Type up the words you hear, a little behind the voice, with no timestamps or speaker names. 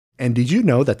And did you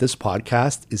know that this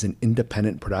podcast is an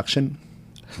independent production?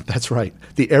 That's right.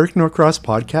 The Eric Norcross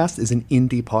podcast is an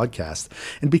indie podcast.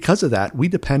 And because of that, we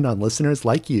depend on listeners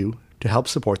like you to help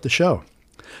support the show.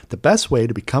 The best way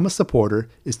to become a supporter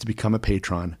is to become a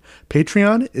patron.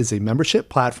 Patreon is a membership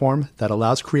platform that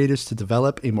allows creators to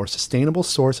develop a more sustainable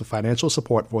source of financial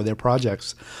support for their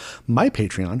projects. My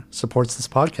Patreon supports this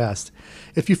podcast.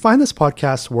 If you find this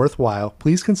podcast worthwhile,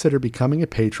 please consider becoming a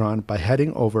patron by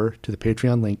heading over to the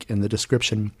Patreon link in the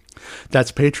description.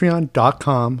 That's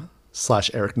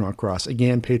patreon.com/Eric Norcross.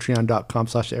 Again,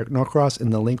 patreon.com/Eric Norcross,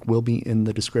 and the link will be in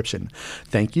the description.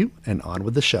 Thank you, and on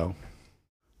with the show.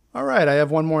 All right, I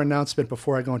have one more announcement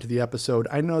before I go into the episode.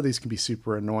 I know these can be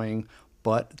super annoying,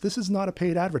 but this is not a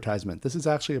paid advertisement. This is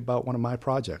actually about one of my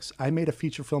projects. I made a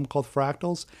feature film called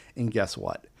Fractals, and guess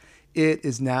what? It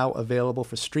is now available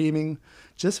for streaming.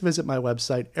 Just visit my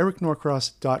website,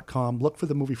 ericnorcross.com, look for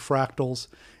the movie Fractals,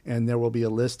 and there will be a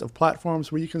list of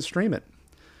platforms where you can stream it.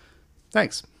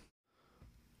 Thanks.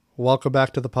 Welcome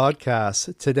back to the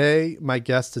podcast. Today, my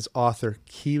guest is author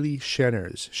Keely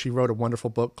Shinners. She wrote a wonderful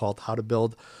book called How to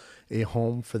Build a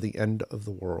Home for the End of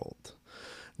the World.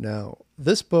 Now,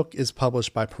 this book is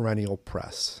published by Perennial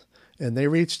Press, and they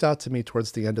reached out to me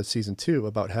towards the end of season 2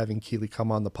 about having Keely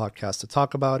come on the podcast to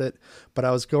talk about it, but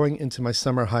I was going into my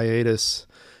summer hiatus,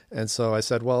 and so I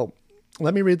said, well,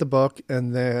 let me read the book,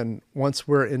 and then once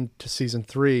we're into season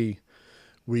 3,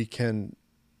 we can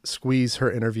squeeze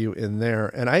her interview in there.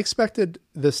 And I expected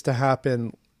this to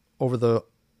happen over the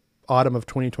autumn of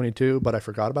 2022, but I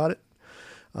forgot about it.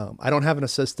 I don't have an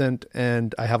assistant,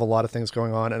 and I have a lot of things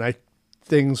going on, and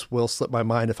things will slip my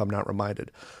mind if I'm not reminded.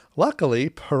 Luckily,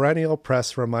 Perennial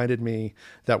Press reminded me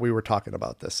that we were talking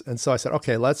about this. And so I said,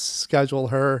 okay, let's schedule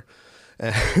her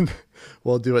and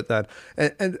we'll do it then.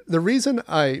 And the reason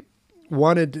I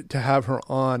wanted to have her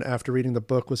on after reading the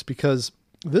book was because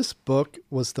this book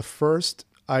was the first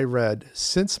I read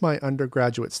since my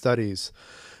undergraduate studies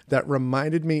that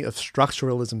reminded me of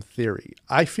structuralism theory.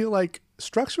 I feel like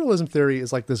structuralism theory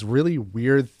is like this really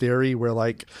weird theory where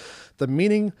like the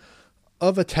meaning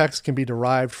of a text can be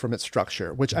derived from its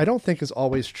structure, which I don't think is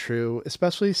always true,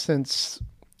 especially since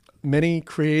many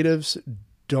creatives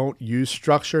don't use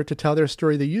structure to tell their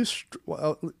story. They use,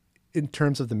 in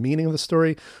terms of the meaning of the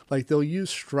story, like they'll use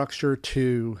structure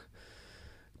to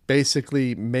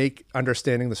basically make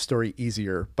understanding the story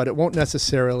easier, but it won't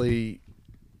necessarily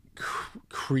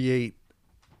create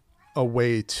a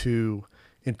way to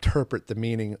interpret the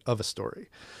meaning of a story.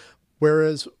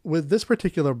 Whereas with this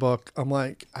particular book, I'm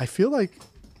like, I feel like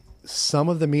some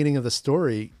of the meaning of the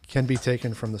story can be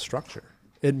taken from the structure.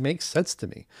 It makes sense to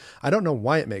me. I don't know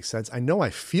why it makes sense. I know I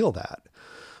feel that.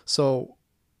 So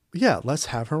yeah, let's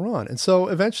have her on. And so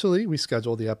eventually we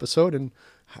scheduled the episode and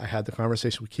I had the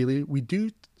conversation with Keely. We do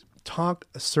talk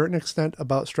a certain extent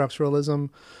about structuralism,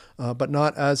 but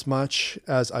not as much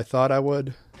as I thought I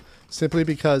would, simply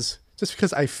because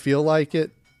I feel like it,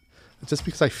 just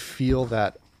because I feel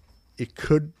that it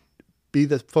could be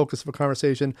the focus of a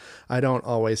conversation, I don't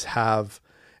always have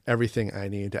everything I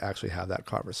need to actually have that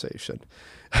conversation.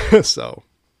 So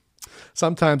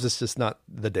sometimes it's just not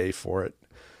the day for it,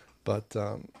 but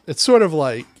it's sort of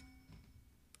like,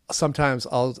 sometimes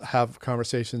I'll have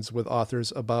conversations with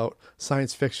authors about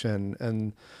science fiction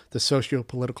and the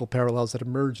socio-political parallels that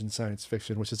emerge in science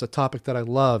fiction, which is a topic that I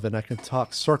love, and I can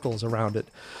talk circles around it.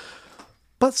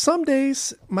 But some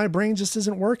days my brain just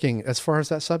isn't working as far as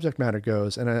that subject matter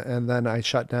goes, and then I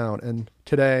shut down. And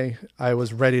today I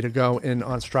was ready to go in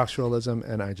on structuralism,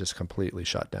 and I just completely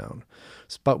shut down.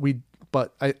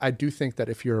 But I do think that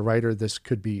if you're a writer, this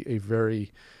could be a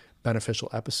very beneficial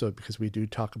episode, because we do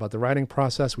talk about the writing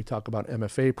process. We talk about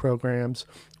MFA programs.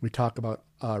 We talk about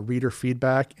reader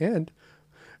feedback, and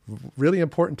really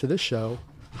important to this show,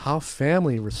 how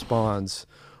family responds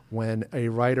when a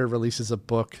writer releases a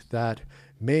book that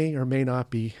may or may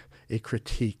not be a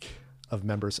critique of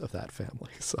members of that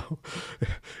family. So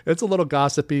it's a little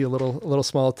gossipy, a little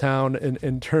small town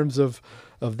in terms of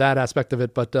that aspect of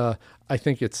it. But I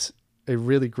think it's a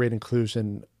really great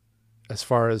inclusion as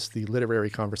far as the literary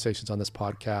conversations on this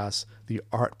podcast, the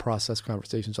art process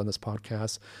conversations on this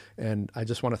podcast. And I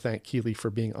just want to thank Keely for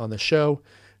being on the show.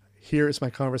 Here is my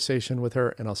conversation with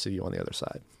her, and I'll see you on the other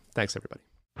side. Thanks, everybody.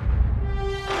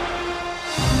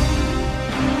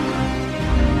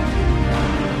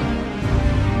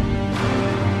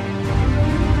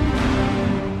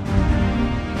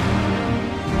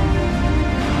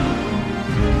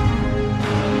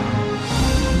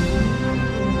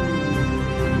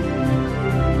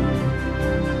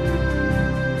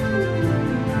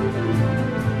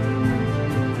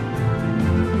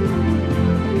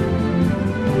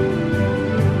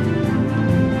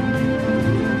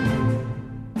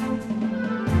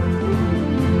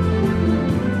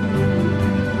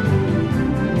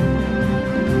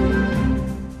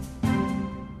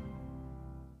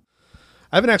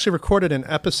 I haven't actually recorded an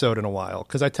episode in a while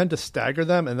because I tend to stagger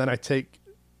them, and then I take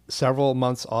several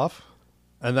months off,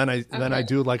 and then I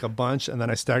do like a bunch, and then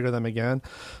I stagger them again.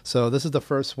 So this is the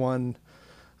first one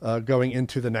going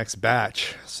into the next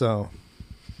batch. So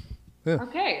yeah.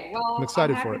 Okay, well, I'm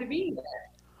excited I'm for happy it. to be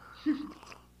here.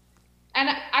 And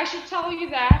I should tell you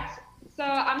that, so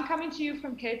I'm coming to you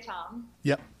from Cape Town.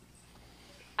 Yep.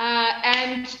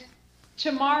 And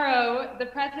tomorrow, the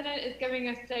president is giving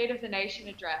a State of the Nation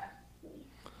address.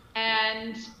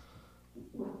 And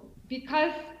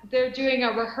because they're doing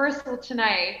a rehearsal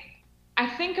tonight, I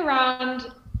think around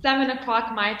 7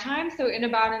 o'clock my time, so in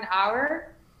about an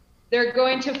hour, they're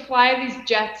going to fly these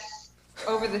jets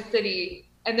over the city,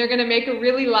 and they're going to make a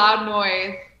really loud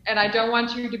noise, and I don't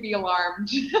want you to be alarmed.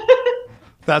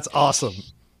 That's awesome.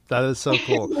 That is so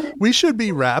cool. We should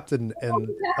be wrapped in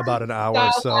about an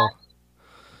hour. So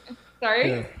Sorry?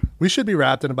 yeah. We should be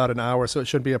wrapped in about an hour, so it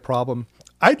shouldn't be a problem.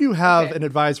 I do have an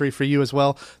advisory for you as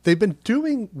well. They've been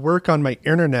doing work on my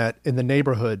internet in the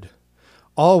neighborhood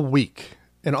all week.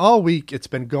 And all week it's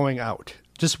been going out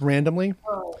just randomly.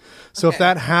 Oh, so if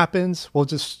that happens, we'll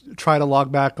just try to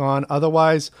log back on.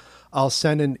 Otherwise, I'll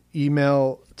send an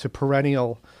email to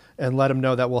Perennial and let them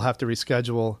know that we'll have to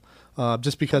reschedule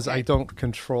just because I don't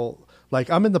control.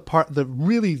 Like I'm in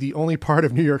the only part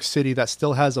of New York City that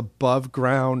still has above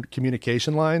ground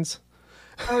communication lines.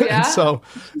 Oh yeah.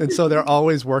 and so they're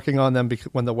always working on them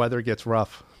when the weather gets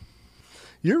rough.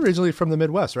 You're originally from the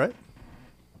Midwest, right?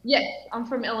 Yes, I'm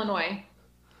from Illinois.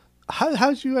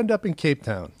 How'd you end up in Cape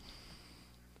Town?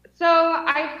 So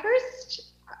I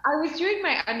was doing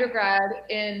my undergrad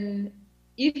in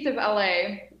east of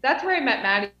LA. That's where I met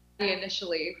Maddie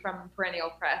initially from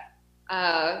Perennial Press.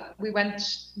 We went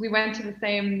to the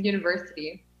same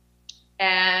university,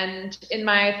 and in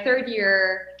my third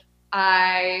year,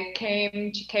 I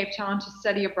came to Cape Town to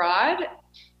study abroad,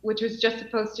 which was just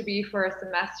supposed to be for a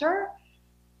semester.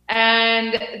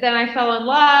 And then I fell in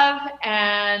love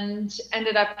and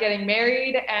ended up getting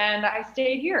married, and I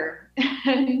stayed here.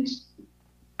 And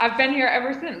I've been here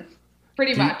ever since,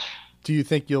 pretty much. Do you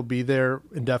think you'll be there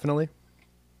indefinitely?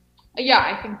 Yeah,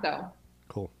 I think so.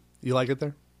 Cool. You like it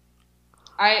there?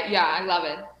 I love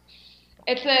it.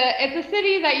 It's a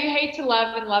city that you hate to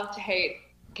love and love to hate,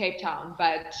 Cape Town,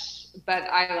 but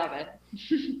I love it.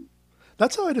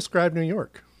 That's how I describe New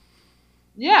York.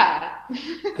 Yeah.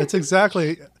 It's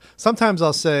exactly. Sometimes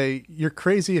I'll say you're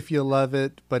crazy if you love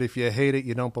it, but if you hate it,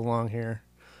 you don't belong here.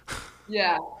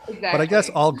 Yeah, exactly. But I guess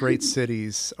all great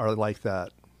cities are like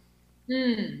that.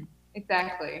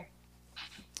 Exactly.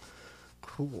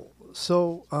 Cool.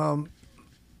 So,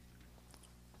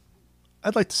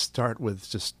 I'd like to start with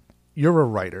just, you're a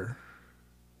writer,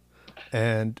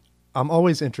 and I'm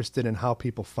always interested in how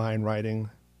people find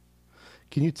writing.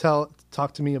 Can you talk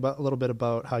to me a little bit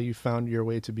about how you found your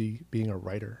way to being a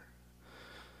writer?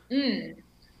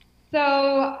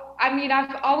 So, I mean,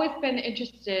 I've always been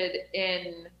interested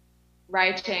in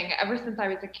writing ever since I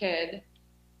was a kid.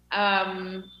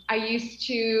 I used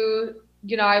to,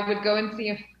 I would go and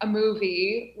see a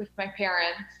movie with my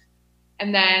parents,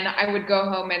 and then I would go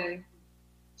home and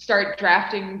start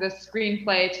drafting the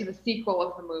screenplay to the sequel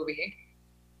of the movie.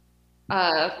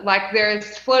 Like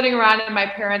there's floating around in my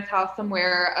parents' house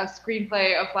somewhere a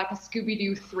screenplay of like a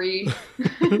Scooby-Doo 3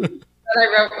 that I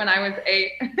wrote when I was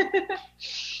 8.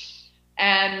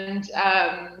 And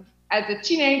as a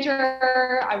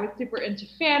teenager, I was super into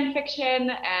fan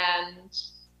fiction,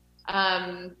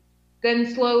 and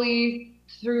then slowly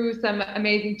through some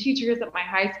amazing teachers at my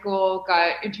high school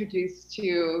got introduced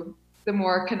to the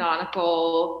more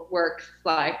canonical works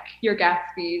like Your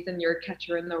Gatsby's and Your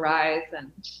Catcher in the Rye,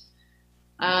 and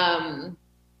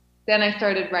then I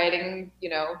started writing,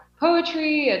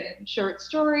 poetry and short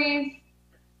stories.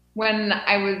 When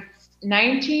I was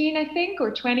 19, I think, or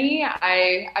 20,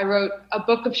 I wrote a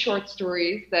book of short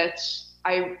stories that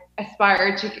I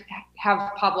aspired to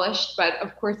have published, but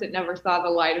of course it never saw the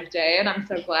light of day, and I'm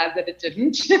so glad that it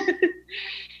didn't.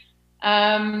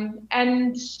 And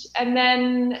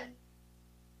then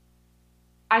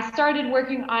I started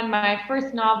working on my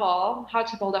first novel, How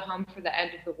to Build a Home for the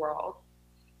End of the World,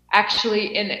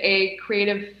 actually in a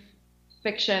creative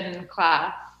fiction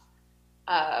class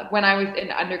when I was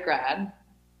in undergrad.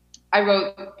 I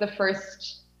wrote the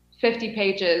first 50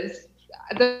 pages.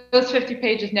 Those 50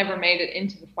 pages never made it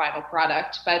into the final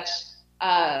product, but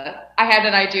I had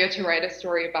an idea to write a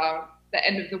story about the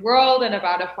end of the world and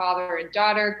about a father and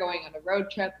daughter going on a road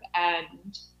trip,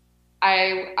 and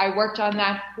I worked on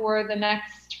that for the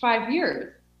next 5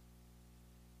 years.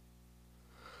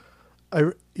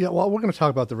 Well, we're going to talk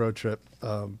about the road trip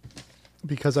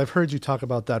because I've heard you talk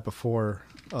about that before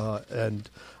And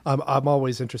I'm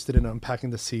always interested in unpacking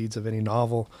the seeds of any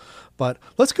novel. But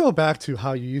let's go back to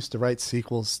how you used to write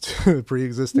sequels to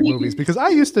pre-existing movies, because I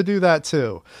used to do that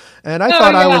too, and I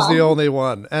thought I was the only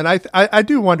one. And I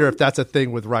do wonder if that's a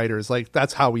thing with writers. Like,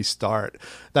 that's how we start.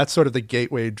 That's sort of the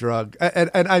gateway drug. And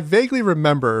I vaguely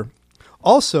remember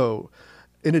also,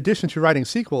 in addition to writing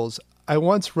sequels, I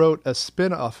once wrote a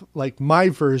spin-off, like my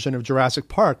version of Jurassic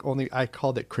Park, only I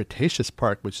called it Cretaceous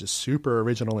Park, which is super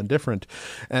original and different.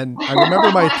 And I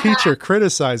remember my teacher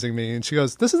criticizing me, and she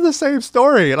goes, "This is the same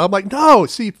story." And I'm like, "No,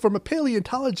 see, from a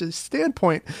paleontologist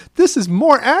standpoint, this is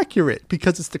more accurate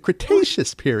because it's the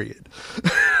Cretaceous period."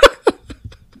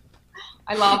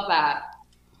 I love that.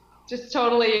 Just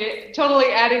totally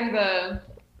adding the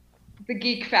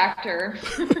geek factor.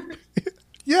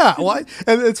 Yeah, well,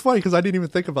 and it's funny because I didn't even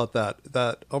think about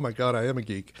that, oh my God, I am a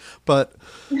geek. But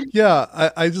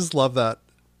yeah, I just love that.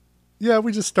 Yeah,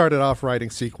 we just started off writing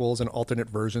sequels and alternate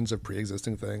versions of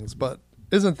pre-existing things, but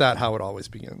isn't that how it always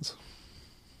begins?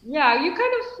 Yeah,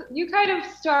 you kind of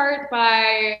start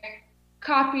by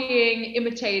copying,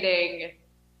 imitating,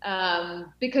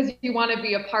 because you want to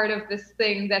be a part of this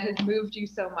thing that has moved you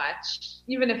so much,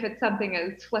 even if it's something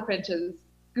as flippant as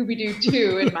Scooby-Doo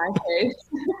 2 in my case.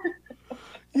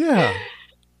 Yeah.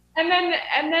 And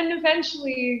then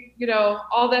eventually,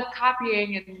 all that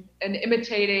copying and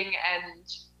imitating and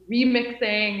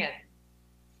remixing and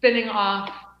spinning off,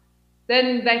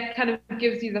 then that kind of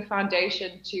gives you the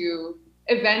foundation to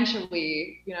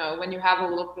eventually, when you have a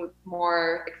little bit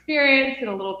more experience and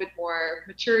a little bit more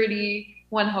maturity,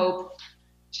 one hopes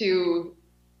to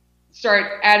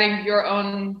start adding your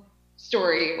own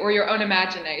story or your own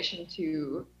imagination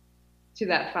to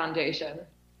that foundation.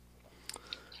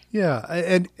 Yeah,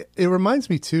 and it reminds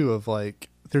me too of, like,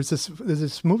 there's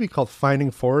this movie called Finding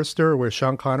Forrester where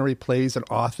Sean Connery plays an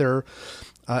author.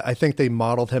 I think they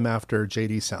modeled him after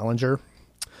J.D. Salinger.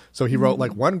 So he wrote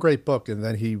like one great book, and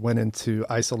then he went into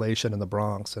isolation in the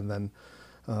Bronx, and then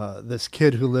this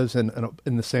kid who lives in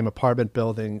the same apartment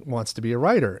building wants to be a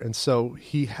writer, and so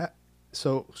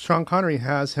so Sean Connery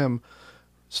has him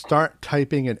start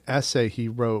typing an essay he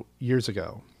wrote years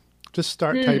ago. Just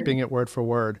start typing it word for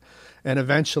word. And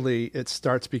eventually it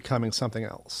starts becoming something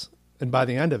else. And by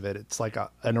the end of it, it's like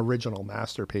an original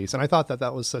masterpiece. And I thought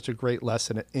that was such a great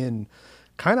lesson in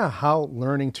kind of how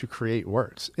learning to create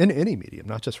works in any medium,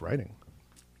 not just writing.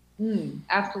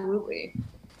 Absolutely.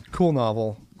 Cool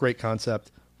novel, great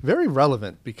concept, very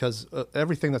relevant because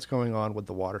everything that's going on with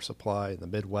the water supply in the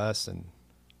Midwest and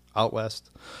out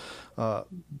West.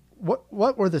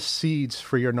 What were the seeds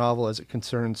for your novel as it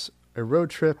concerns a road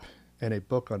trip and a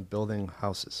book on building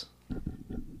houses?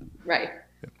 Right.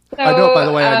 Yeah. So, I know, by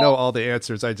the way, I know all the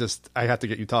answers. I have to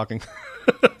get you talking.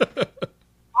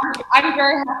 I'm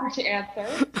very happy to answer.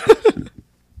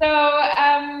 So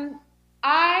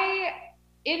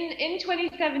in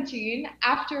 2017,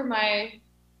 after my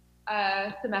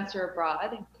semester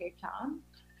abroad in Cape Town,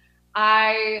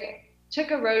 I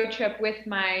took a road trip with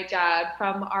my dad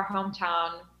from our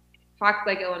hometown, Fox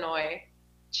Lake, Illinois,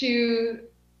 to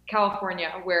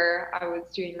California, where I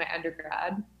was doing my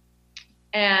undergrad.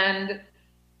 And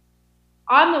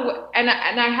and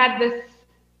I had this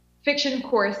fiction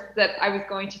course that I was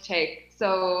going to take.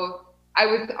 So I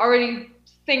was already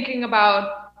thinking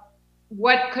about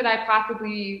what could I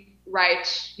possibly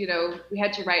write. We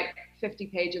had to write 50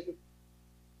 pages of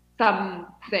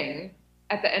something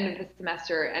at the end of the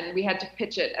semester, and we had to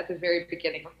pitch it at the very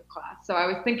beginning of the class. So I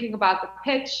was thinking about the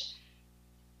pitch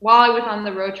while I was on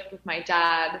the road trip with my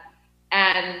dad.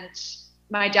 And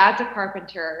my dad's a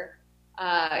carpenter.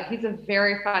 He's a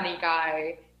very funny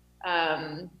guy.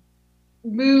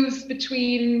 Moves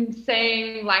between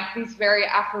saying like these very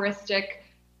aphoristic,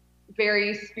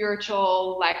 very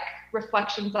spiritual, like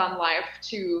reflections on life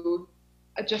to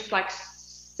just like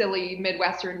silly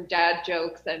Midwestern dad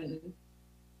jokes. And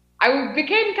I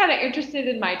became kind of interested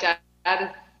in my dad as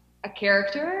a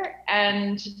character.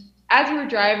 And as we were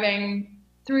driving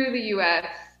through the US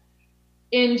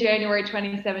in January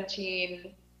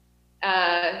 2017,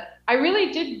 I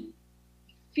really did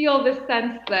feel this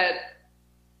sense that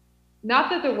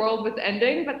not that the world was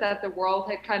ending, but that the world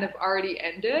had kind of already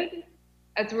ended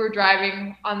as we were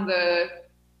driving on the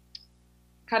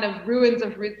kind of ruins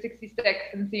of Route 66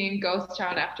 and seeing ghost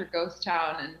town after ghost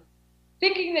town and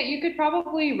thinking that you could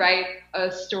probably write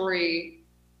a story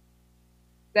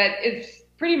that is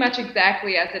pretty much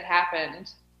exactly as it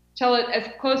happened, tell it as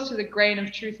close to the grain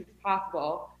of truth as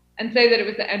possible, and say that it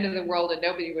was the end of the world and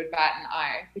nobody would bat an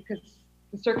eye, because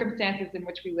the circumstances in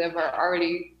which we live are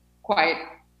already quite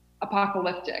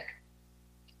apocalyptic.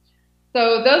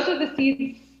 So those are the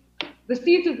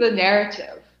seeds of the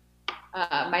narrative.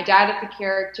 My dad is a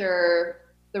character,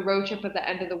 the road trip at the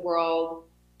end of the world.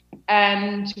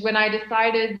 And when I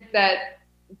decided that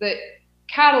the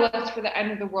catalyst for the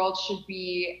end of the world should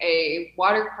be a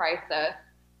water crisis,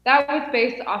 that was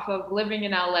based off of living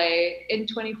in LA in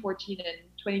 2014 and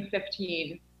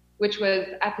 2015, which was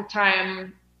at the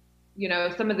time,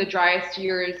 some of the driest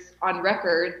years on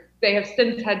record. They have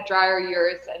since had drier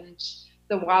years, and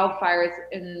the wildfires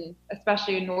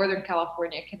especially in Northern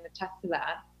California, can attest to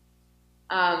that.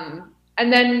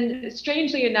 And then,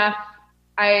 strangely enough,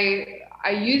 I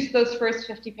used those first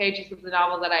 50 pages of the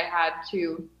novel that I had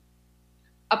to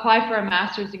apply for a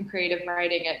master's in creative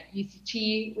writing at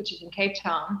UCT, which is in Cape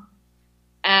Town.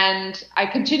 And I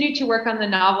continued to work on the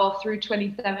novel through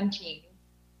 2017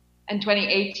 and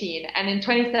 2018. And in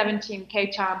 2017,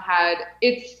 Cape Town had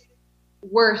its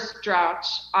worst drought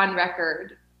on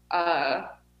record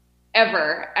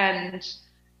ever. And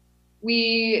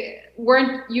there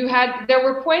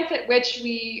were points at which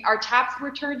our taps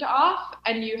were turned off,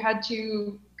 and you had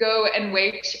to go and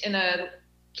wait in a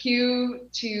queue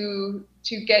to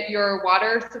get your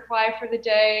water supply for the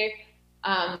day.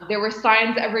 There were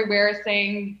signs everywhere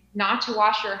saying not to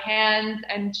wash your hands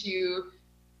and to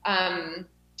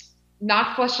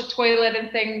not flush a toilet and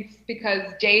things,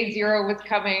 because day zero was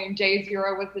coming. Day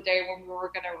zero was the day when we were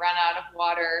going to run out of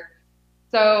water.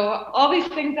 So all these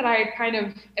things that I kind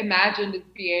of imagined as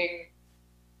being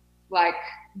like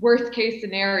worst case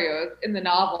scenarios in the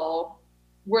novel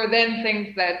were then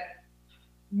things that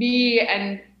me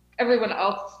and everyone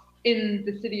else in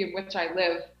the city in which I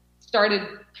live started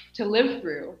to live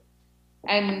through.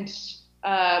 And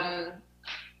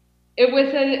it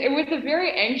was a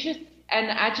very anxious and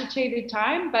agitated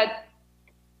time, but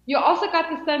you also got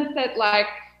the sense that, like,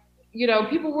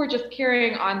 people were just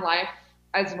carrying on life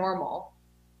as normal.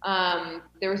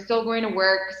 They were still going to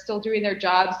work, still doing their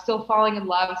jobs, still falling in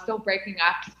love, still breaking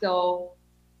up, still,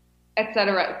 et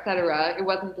cetera, et cetera. It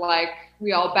wasn't like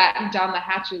we all battened down the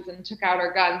hatches and took out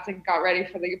our guns and got ready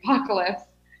for the apocalypse.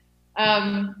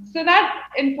 So that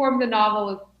informed the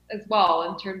novel as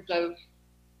well, in terms of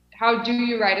how do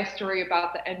you write a story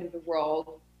about the end of the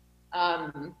world.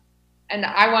 And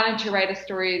I wanted to write a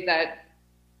story that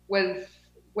was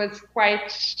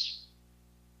quite,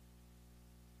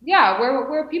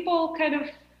 where people kind of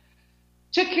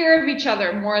took care of each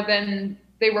other more than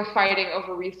they were fighting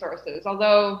over resources,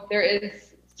 although there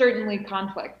is certainly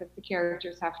conflict that the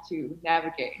characters have to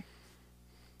navigate.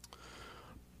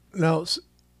 Now,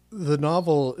 the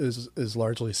novel is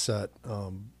largely set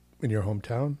in your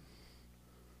hometown.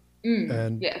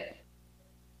 And yes.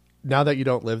 Now that you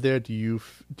don't live there, do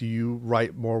you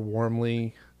write more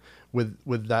warmly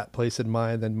with that place in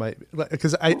mind than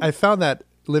because I found that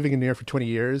living in New York for 20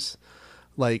 years,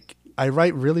 like, I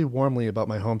write really warmly about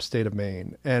my home state of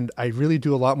Maine, and I really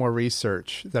do a lot more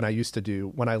research than I used to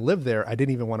do. When I lived there, I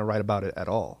didn't even want to write about it at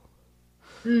all.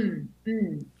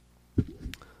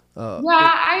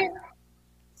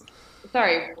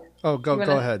 Sorry. Oh, go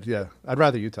ahead. Yeah, I'd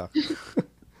rather you talk.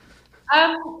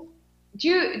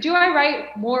 Do I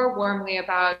write more warmly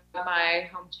about my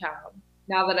hometown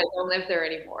now that I don't live there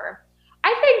anymore?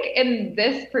 I think in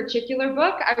this particular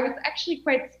book, I was actually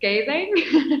quite scathing.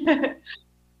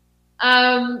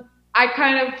 I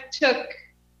kind of took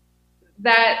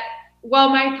that, well,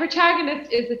 my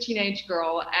protagonist is a teenage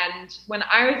girl, and when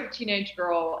I was a teenage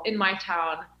girl in my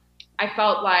town, I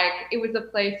felt like it was a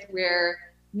place where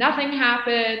nothing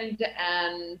happened,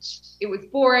 and it was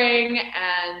boring,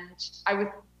 and I was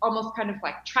almost kind of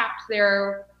like trapped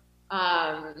there,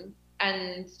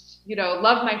 and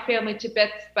loved my family to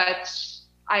bits, but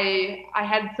I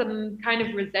had some kind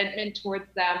of resentment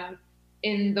towards them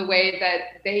in the way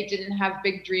that they didn't have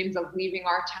big dreams of leaving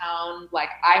our town like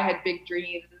I had big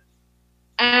dreams.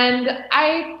 And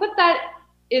I put that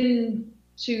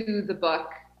into the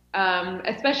book,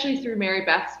 especially through Mary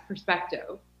Beth's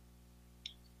perspective.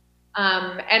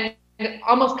 And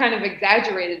almost kind of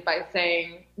exaggerated by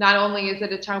saying, not only is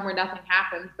it a town where nothing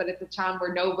happens, but it's a town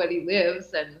where nobody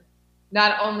lives. And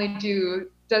not only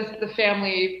does the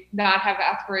family not have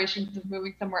aspirations of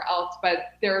moving somewhere else,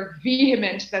 but they're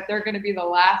vehement that they're going to be the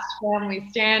last family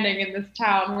standing in this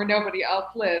town where nobody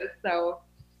else lives. So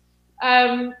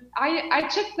I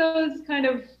took those kind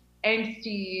of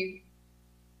angsty,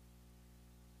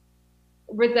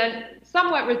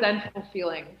 somewhat resentful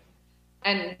feelings,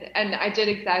 and I did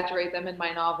exaggerate them in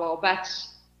my novel. But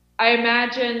I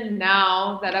imagine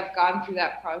now that I've gone through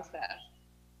that process,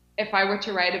 if I were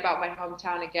to write about my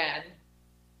hometown again,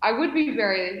 I would be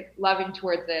very loving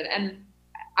towards it. And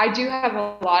I do have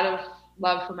a lot of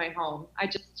love for my home. I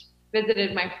just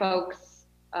visited my folks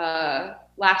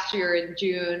last year in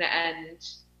June, and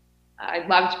I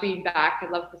loved being back. I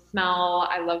love the smell.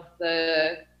 I love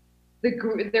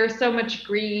there's so much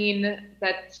green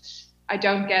that I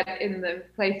don't get in the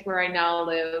place where I now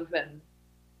live, and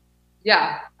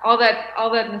yeah, all that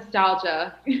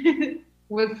nostalgia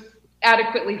was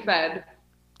adequately fed.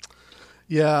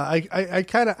 Yeah, I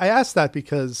kind of I asked that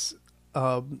because,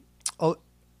 um, oh,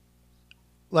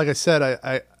 like I said,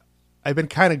 I've been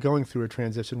kind of going through a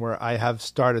transition where I have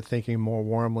started thinking more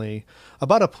warmly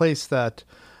about a place that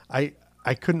I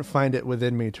I couldn't find it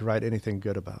within me to write anything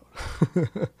good about.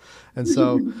 And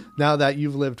so now that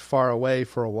you've lived far away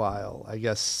for a while, I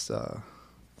guess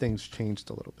things changed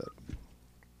a little bit.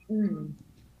 Mm.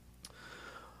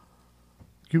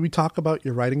 Can we talk about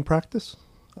your writing practice?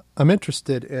 I'm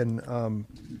interested in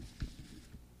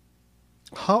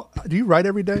how do you write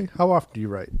every day? How often do you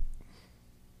write?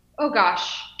 Oh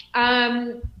gosh.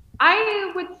 Um,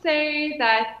 I would say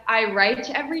that I write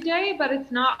every day, but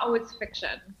it's not always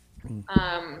fiction.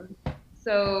 Um,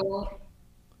 so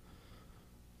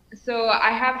so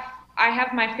I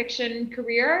have my fiction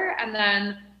career, and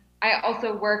then I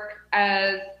also work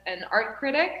as an art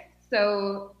critic.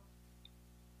 So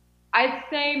I'd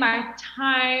say my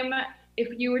time, if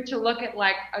you were to look at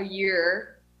like a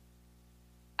year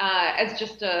as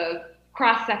just a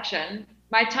cross section,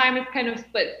 my time is kind of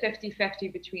split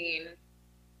 50-50 between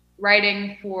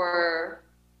writing for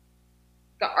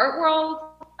the art world,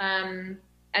 and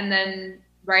then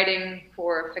writing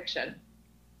for fiction.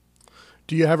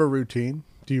 Do you have a routine?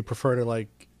 Do you prefer to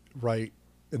like write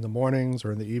in the mornings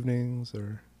or in the evenings,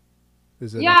 or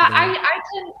is it Yeah, up to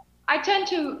the? I tend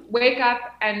to wake up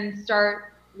and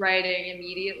start writing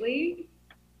immediately,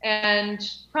 and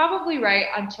probably write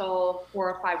until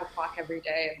 4 or 5 o'clock every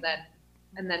day,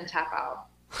 and then tap out.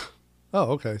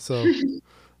 Oh, okay. So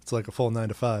it's like a full 9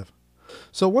 to 5.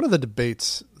 So one of the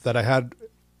debates that I had,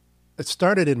 it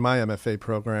started in my MFA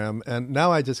program, and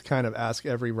now I just kind of ask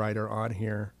every writer on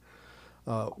here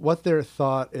what their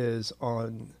thought is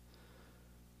on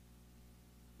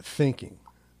thinking,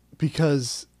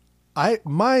 because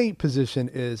my position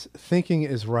is thinking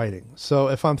is writing. So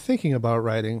if I'm thinking about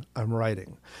writing, I'm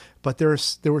writing. But there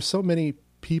were so many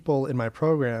people in my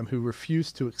program who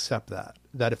refused to accept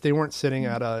that if they weren't sitting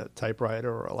at a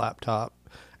typewriter or a laptop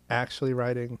actually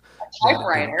writing, that it didn't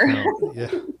Typewriter. count.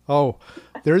 Yeah. Oh,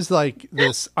 there's like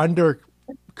this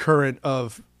undercurrent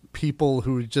of people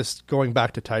who are just going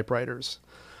back to typewriters.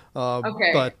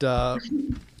 Okay. But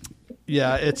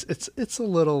yeah, it's a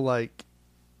little like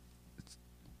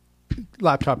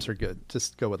laptops are good.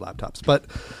 Just go with laptops. But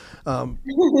um,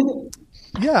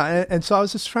 yeah, and so I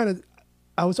was just trying to.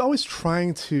 I was always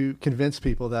trying to convince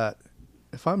people that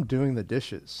if I'm doing the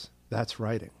dishes, that's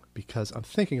writing because I'm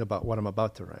thinking about what I'm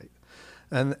about to write,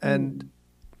 and Mm.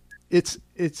 it's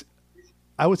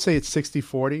I would say it's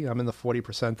 60-40. I'm in the 40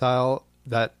 percentile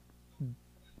that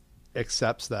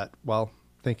accepts that. Well,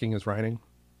 thinking is writing.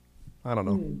 I don't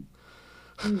know Mm.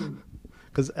 Mm.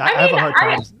 because I I have mean, a hard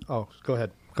time. Oh, go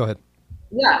ahead. Go ahead.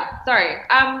 yeah, sorry.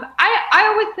 I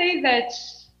always say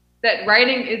that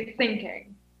writing is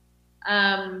thinking.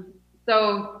 Um,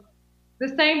 so the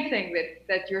same thing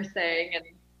that you're saying, and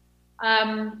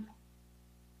um,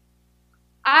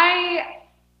 I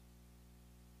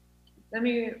let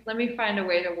me find a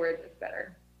way to word this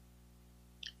better.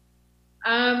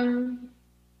 Um,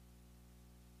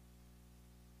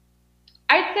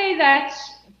 I'd say that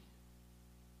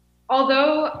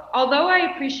although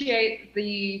I appreciate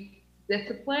the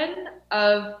discipline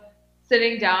of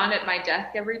sitting down at my desk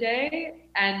every day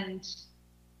and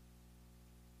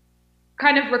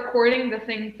kind of recording the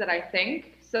things that I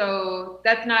think. So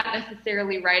that's not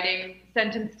necessarily writing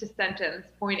sentence to sentence,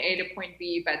 point A to point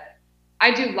B, but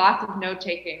I do lots of note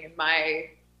taking in my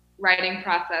writing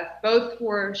process, both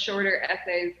for shorter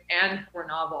essays and for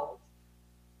novels.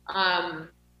 Um,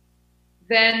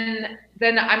 then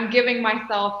I'm giving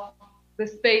myself the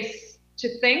space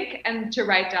to think and to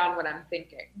write down what I'm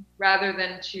thinking, rather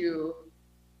than to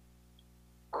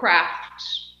craft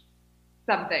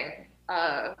something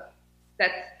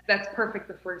that's that's perfect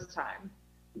the first time.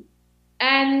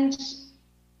 And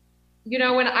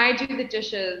when I do the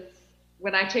dishes,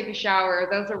 when I take a shower,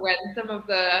 those are when some of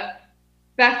the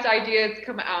best ideas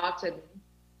come out, and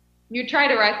you try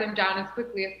to write them down as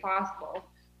quickly as possible.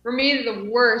 For me, the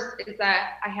worst is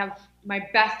that I have my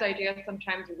best ideas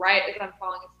sometimes right as I'm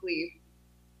falling asleep,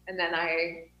 and then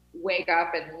I wake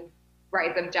up and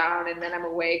write them down, and then I'm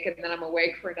awake, and then I'm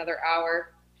awake for another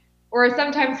hour. Or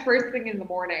sometimes first thing in the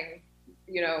morning,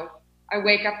 you know, I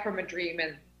wake up from a dream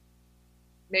and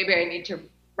maybe I need to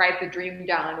write the dream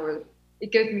down, or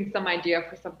it gives me some idea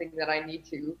for something that I need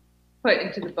to put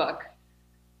into the book.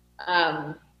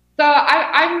 Um, So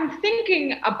I'm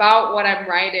thinking about what I'm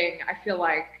writing, I feel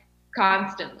like,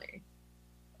 constantly.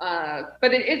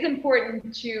 But it is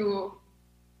important to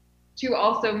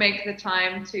also make the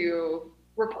time to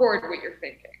record what you're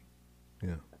thinking.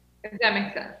 Yeah. If that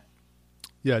makes sense.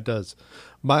 Yeah, it does.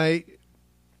 My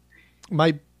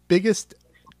biggest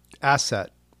asset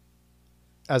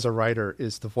as a writer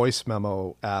is the voice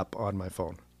memo app on my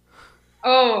phone.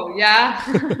 Oh, yeah.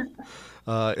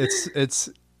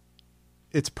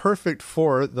 It's perfect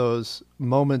for those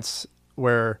moments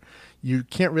where you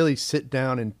can't really sit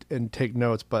down and take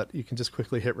notes, but you can just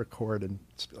quickly hit record and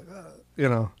just be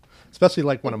like, especially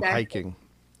like when Exactly. I'm hiking.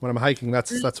 When I'm hiking,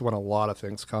 that's when a lot of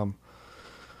things come.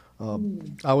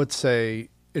 I would say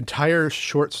entire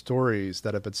short stories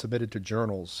that have been submitted to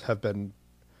journals have been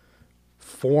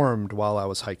formed while I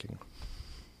was hiking.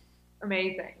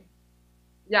 Amazing.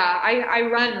 Yeah, I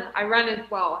run as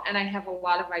well, and I have a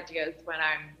lot of ideas when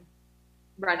I'm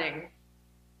running.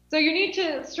 So you need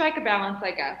to strike a balance, I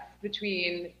guess,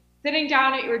 between sitting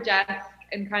down at your desk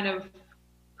and kind of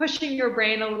pushing your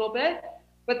brain a little bit,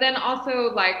 but then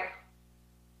also like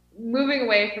moving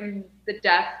away from the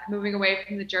desk, moving away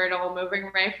from the journal, moving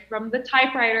away from the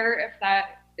typewriter, if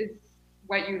that is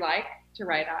what you like to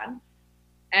write on,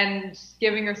 and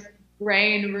giving your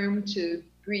brain room to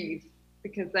breathe,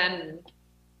 because then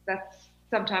that's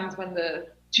sometimes when the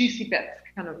juicy bits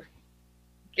kind of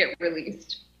get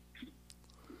released.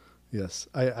 Yes,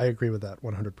 I agree with that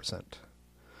 100%.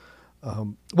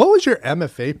 What was your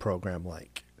MFA program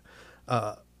like?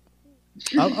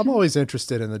 I'm always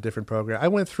interested in the different program. I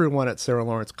went through one at Sarah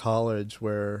Lawrence College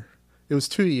where it was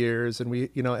 2 years, and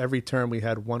we, every term we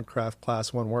had one craft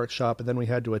class, one workshop, and then we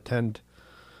had to attend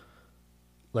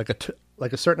like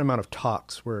a certain amount of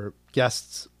talks where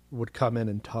guests would come in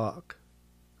and talk.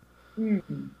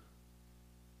 Mm.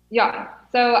 Yeah,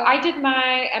 so I did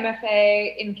my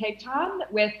MFA in Cape Town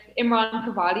with Imran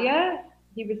Kavadia.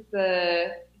 He's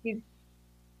the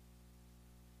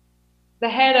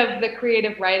head of the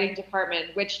creative writing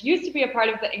department, which used to be a part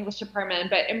of the English department,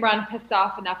 but Imran pissed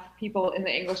off enough people in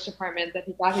the English department that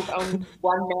he got his own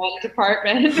one-man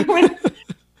department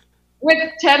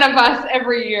with 10 of us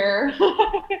every year,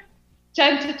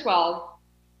 10 to 12.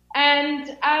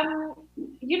 And,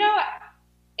 you know,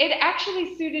 it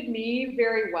actually suited me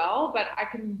very well, but I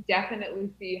can definitely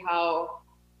see how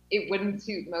it wouldn't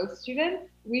suit most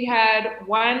students. We had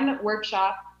one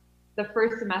workshop the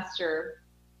first semester,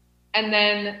 and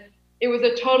then it was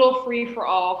a total free for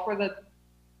all for the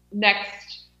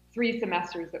next 3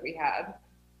 semesters that we had.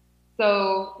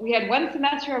 So we had one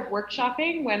semester of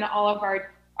workshopping when all of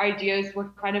our ideas were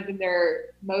kind of in their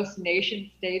most nascent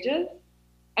stages.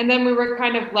 And then we were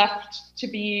kind of left to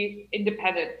be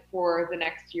independent for the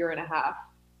next year and a half,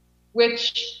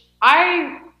 which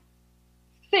I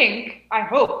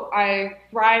hope I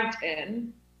thrived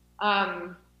in,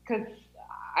 because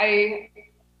I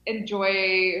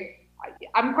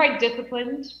I'm quite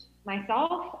disciplined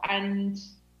myself, and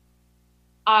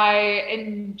I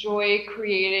enjoy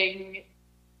creating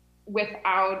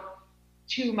without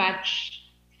too much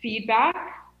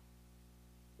feedback,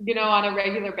 on a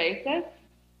regular basis.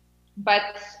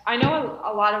 But I know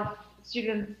a lot of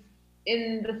students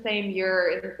in the same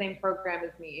year, in the same program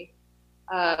as me,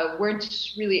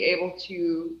 weren't really able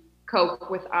to cope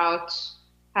without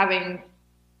having,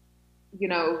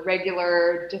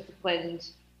 regular disciplined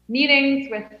meetings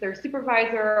with their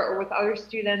supervisor or with other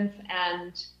students,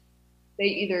 and they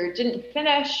either didn't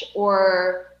finish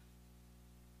or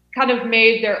kind of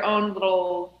made their own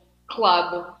little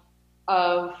club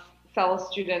of fellow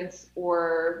students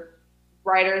or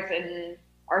writers in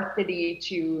our city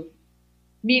to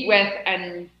meet with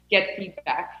and get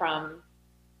feedback from,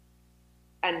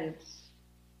 and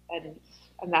and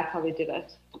and that's how they did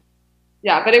it.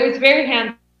 Yeah, but it was very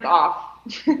hands off,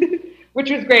 which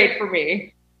was great for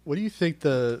me. What do you think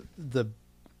the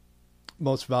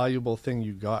most valuable thing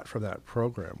you got from that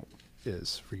program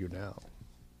is for you now?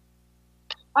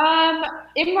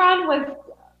 Imran was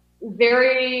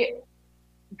very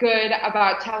good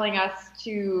about telling us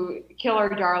to kill our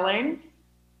darlings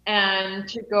and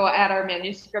to go at our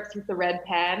manuscripts with the red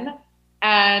pen.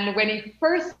 And when he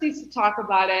first used to talk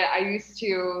about it, I used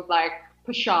to like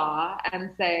pshaw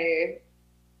and say,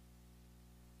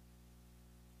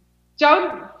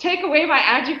 don't take away my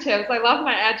adjectives. I love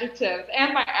my adjectives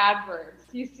and my adverbs.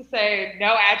 He used to say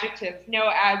no adjectives,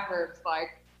 no adverbs.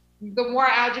 Like the more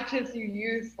adjectives you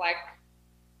use, like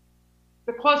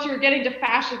the closer you're getting to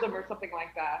fascism or something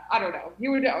like that. I don't know. He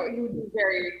would be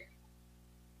very,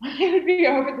 it would be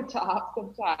over the top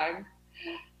sometimes.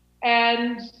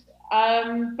 And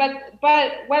but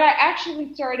when I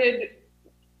actually started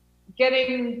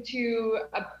getting to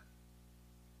a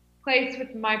place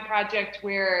with my project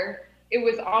where it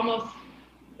was almost,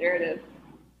 there it is.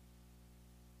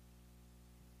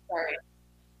 Sorry.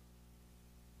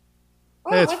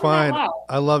 Oh, Hey, it it's wasn't that fine. loud.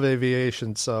 I love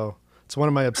aviation, so it's one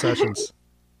of my obsessions.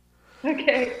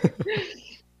 Okay.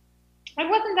 It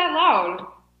wasn't that loud.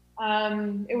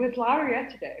 It was louder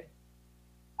yesterday.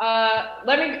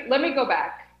 Let me go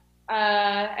back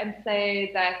and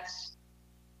say that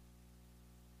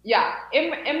yeah,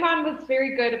 Imran was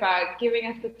very good about giving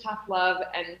us the tough love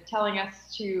and telling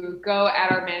us to go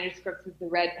at our manuscripts with the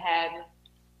red pen.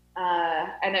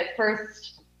 And at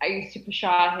first, I used to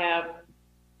pshaw him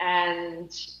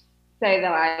and say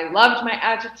that I loved my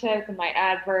adjectives and my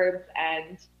adverbs,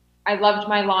 and I loved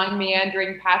my long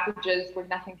meandering passages where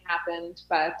nothing happened.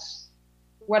 But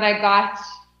when I got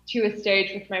to a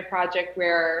stage with my project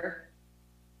where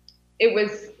it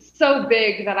was so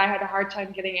big that I had a hard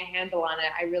time getting a handle on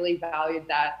it, I really valued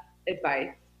that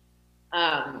advice.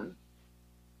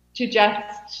 To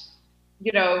just,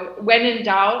 when in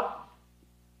doubt,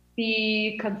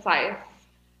 be concise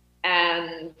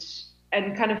and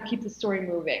kind of keep the story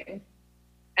moving.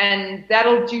 And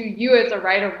that'll do you as a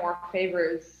writer more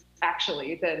favors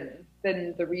actually than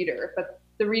the reader. But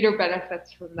the reader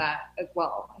benefits from that as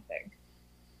well, I think.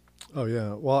 Oh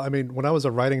yeah. Well, I mean, when I was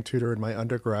a writing tutor in my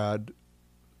undergrad,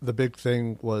 the big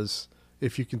thing was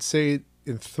if you can say it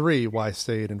in 3, why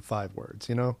say it in 5 words,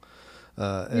 and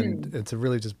to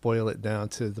really just boil it down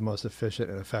to the most efficient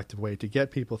and effective way to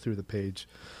get people through the page.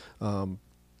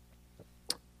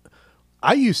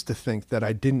 I used to think that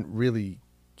I didn't really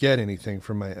get anything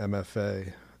from my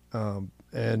MFA.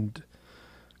 And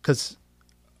because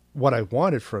what I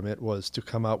wanted from it was to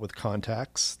come out with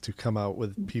contacts, to come out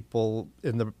with people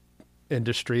in the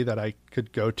industry that I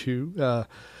could go to,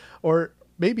 or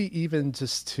maybe even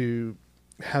just to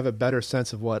have a better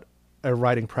sense of what a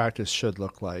writing practice should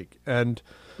look like. And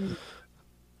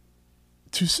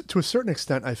to a certain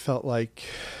extent, I felt like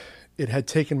it had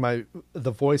taken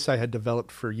the voice I had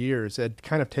developed for years, had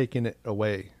kind of taken it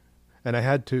away. And I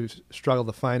had to struggle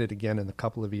to find it again in a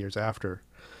couple of years after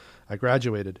I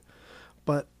graduated.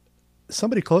 But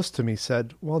somebody close to me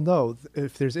said, well, no,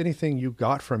 if there's anything you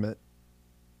got from it,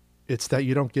 it's that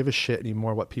you don't give a shit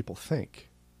anymore what people think.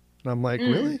 And I'm like,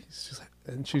 really?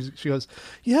 And she goes,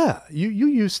 yeah, you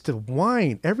used to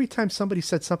whine every time somebody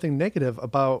said something negative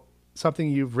about something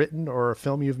you've written or a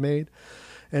film you've made.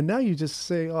 And now you just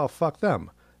say, oh, fuck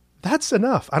them. That's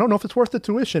enough. I don't know if it's worth the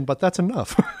tuition, but that's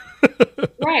enough.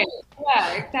 Right.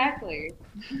 Yeah, exactly.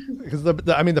 Because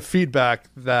the feedback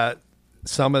that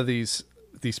some of these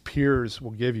peers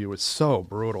will give you is so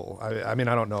brutal. I mean,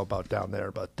 I don't know about down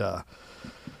there, but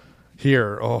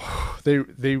here,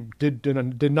 they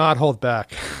did not hold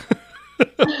back.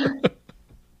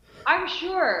 I'm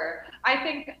sure. I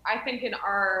think in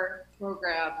our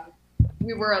program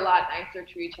we were a lot nicer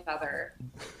to each other,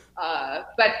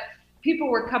 but people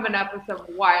were coming up with some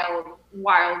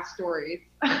wild stories.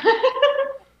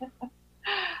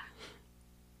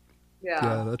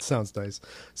 Yeah, that sounds nice.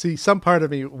 See, some part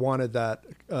of me wanted that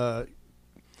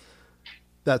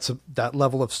that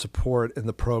level of support in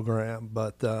the program,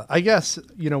 but I guess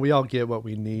we all get what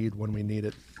we need when we need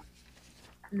it.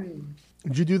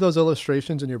 Did you do those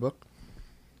illustrations in your book?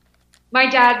 My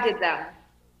dad did them.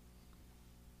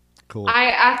 Cool. I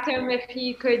asked him if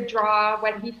he could draw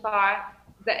what he thought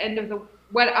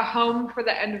what a home for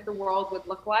the end of the world would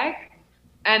look like,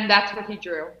 and that's what he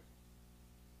drew.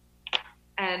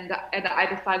 And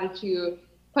I decided to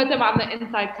put them on the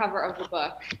inside cover of the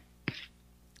book.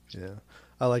 Yeah,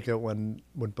 I like it when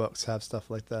books have stuff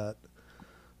like that.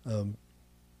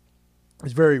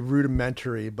 It's very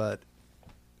rudimentary, but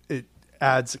it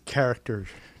adds character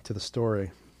to the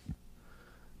story.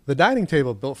 The dining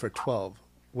table built for 12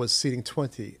 was seating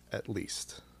 20 at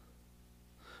least.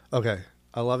 Okay,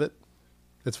 I love it.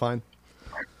 It's fine.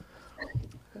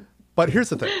 But here's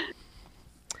the thing.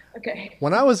 Okay.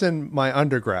 When I was in my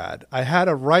undergrad, I had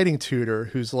a writing tutor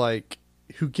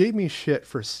who gave me shit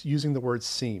for using the word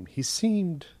seem. He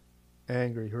seemed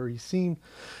angry,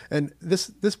 and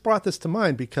this brought this to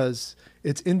mind because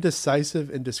it's indecisive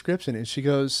in description. And she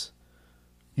goes,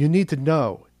 you need to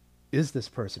know, is this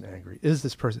person angry?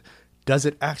 Does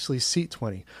it actually seat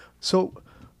 20? So,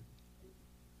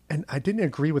 and I didn't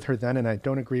agree with her then, and I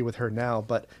don't agree with her now,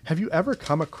 but have you ever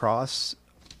come across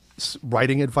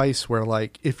writing advice where,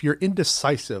 like, if you're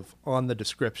indecisive on the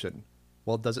description,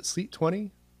 well, does it seat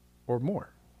 20 or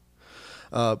more?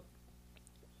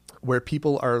 Where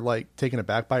people are like taken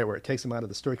aback by it, where it takes them out of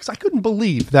the story. Because I couldn't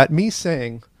believe that me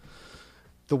saying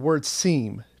the word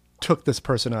seem took this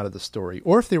person out of the story,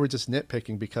 or if they were just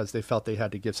nitpicking because they felt they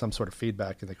had to give some sort of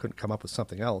feedback and they couldn't come up with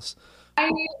something else.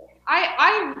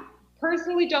 I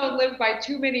personally don't live by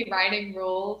too many writing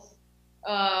rules,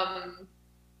 but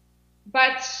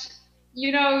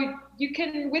you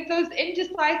can, with those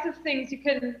indecisive things, you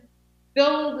can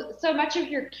build so much of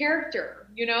your character.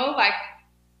 Like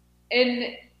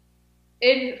in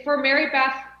for Mary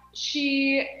Beth,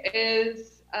 she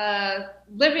is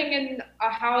living in a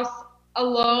house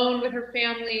alone with her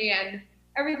family, and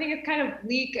everything is kind of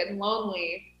bleak and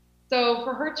lonely. So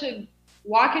for her to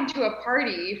walk into a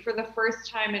party for the first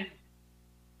time in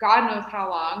God knows how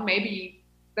long, maybe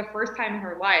the first time in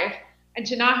her life, and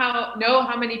to not know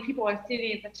how many people are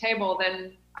sitting at the table,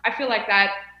 then I feel like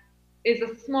that is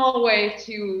a small way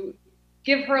to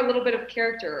give her a little bit of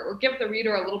character, or give the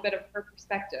reader a little bit of her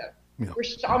perspective. Yeah. Where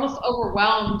she's almost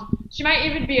overwhelmed. She might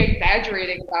even be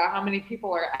exaggerating about how many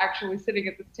people are actually sitting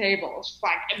at this table. She's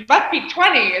like, it must be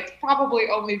 20. It's probably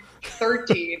only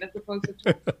 13 as opposed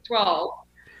to 12.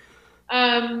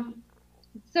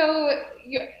 So,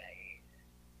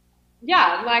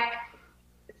 yeah, like,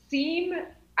 seem,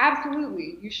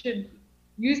 absolutely. You should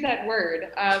use that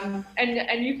word. And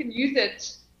you can use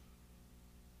it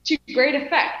to great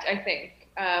effect, I think.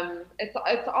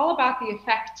 It's all about the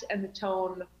effect and the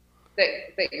tone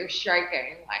that you're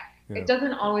striking. Like, It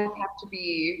doesn't always have to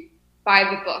be by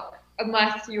the book,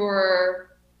 unless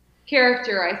your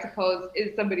character, I suppose,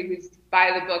 is somebody who's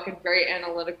by the book and very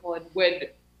analytical and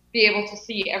would be able to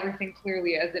see everything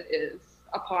clearly as it is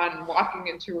upon walking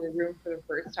into a room for the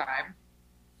first time.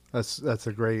 That's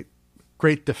a great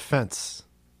defense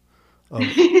of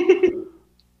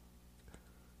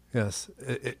yes.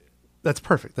 That's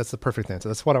perfect. That's the perfect answer.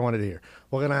 That's what I wanted to hear.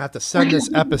 We're going to have to send this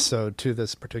episode to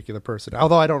this particular person,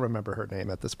 although I don't remember her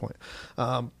name at this point.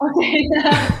 Okay.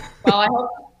 Well,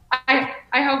 I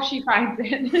hope she finds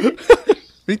it.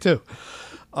 Me too.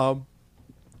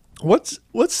 What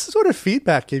sort of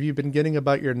feedback have you been getting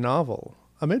about your novel?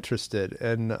 I'm interested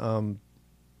in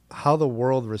how the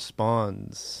world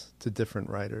responds to different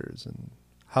writers and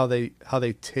how they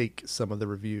take some of the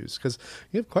reviews, because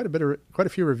you have quite a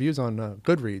few reviews on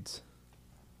Goodreads.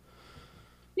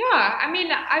 Yeah, I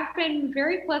mean, I've been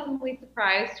very pleasantly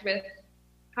surprised with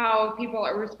how people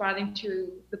are responding to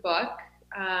the book.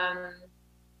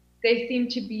 They seem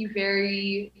to be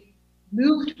very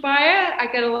moved by it. I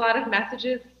get a lot of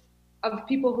messages of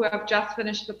people who have just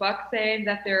finished the book saying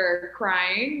that they're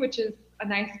crying, which is a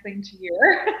nice thing to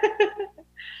hear.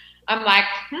 I'm like,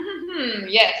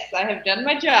 yes, I have done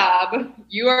my job.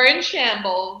 You are in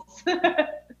shambles.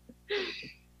 But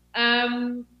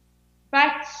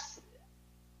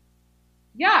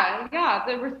yeah,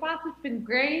 the response has been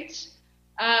great.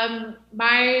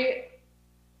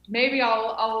 Maybe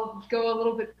I'll go a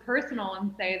little bit personal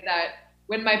and say that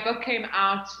when my book came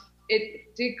out,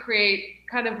 it did create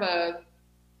kind of a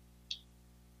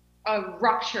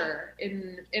rupture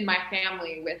in my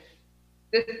family, with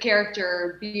this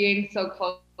character being so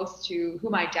close to who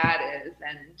my dad is,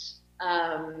 and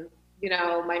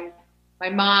my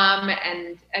mom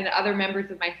and other members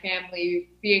of my family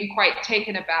being quite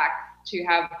taken aback to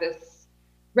have this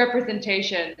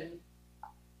representation,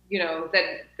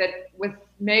 that was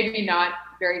maybe not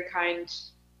very kind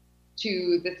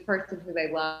to this person who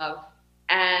they love.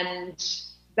 And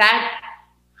that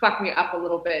fucked me up a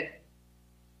little bit,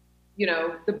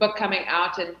 the book coming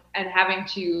out and having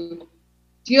to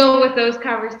deal with those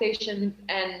conversations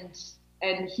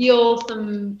and heal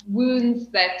some wounds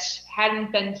that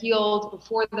hadn't been healed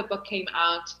before the book came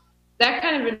out. That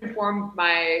kind of informed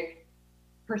my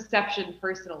perception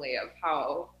personally of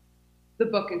how the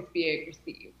book is being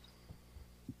received.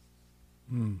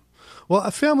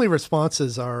 Well, family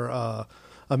responses are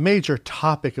a major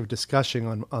topic of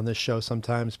discussion on this show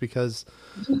sometimes, because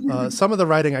some of the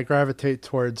writing I gravitate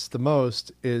towards the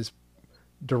most is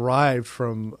derived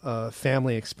from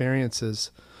family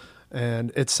experiences.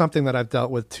 And it's something that I've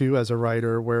dealt with too as a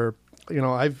writer, where,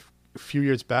 a few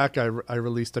years back, I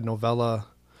released a novella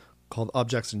called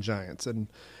Objects and Giants. And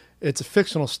it's a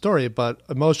fictional story, but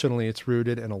emotionally it's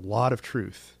rooted in a lot of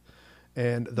truth.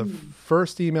 And the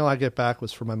first email I get back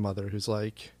was from my mother, who's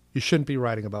like, "You shouldn't be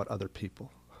writing about other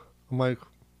people." I'm like,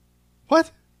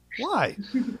 "What? Why?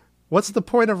 What's the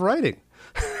point of writing?"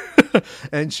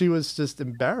 And she was just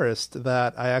embarrassed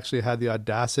that I actually had the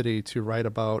audacity to write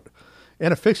about,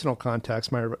 in a fictional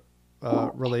context, my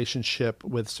relationship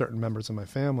with certain members of my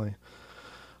family.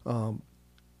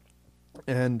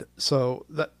 And so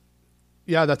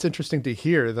that's interesting to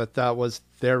hear that was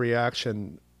their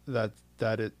reaction, that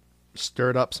it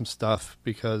stirred up some stuff,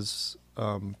 because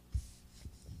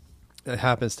it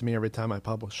happens to me every time I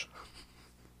publish.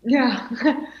 Yeah.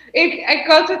 It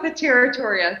goes with the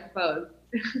territory, I suppose.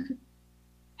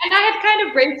 And I had kind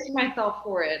of braced myself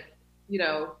for it. You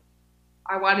know,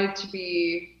 I wanted to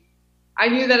be, I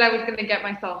knew that I was going to get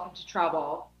myself into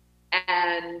trouble,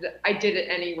 and I did it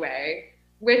anyway,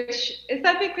 which is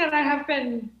something that I have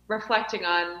been reflecting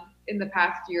on in the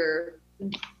past year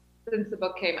since the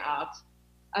book came out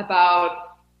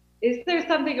about, is there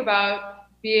something about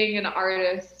being an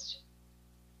artist,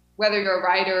 whether you're a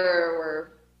writer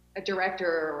or a director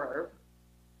or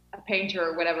a painter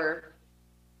or whatever,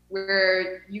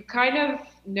 where you kind of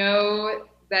know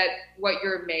that what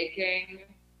you're making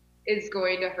is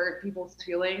going to hurt people's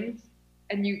feelings,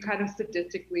 and you kind of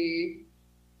sadistically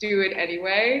do it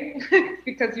anyway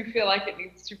because you feel like it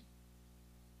needs to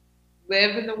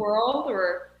live in the world,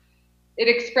 or it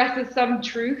expresses some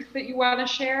truth that you want to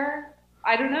share.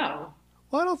 I don't know.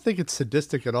 Well, I don't think it's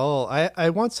sadistic at all. I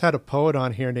once had a poet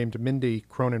on here named Mindy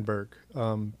Cronenberg,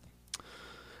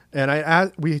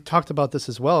 and we talked about this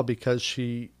as well because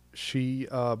she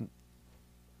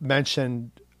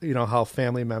mentioned, you know, how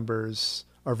family members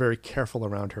are very careful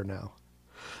around her now.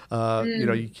 You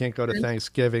know, you can't go to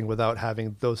Thanksgiving without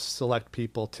having those select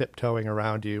people tiptoeing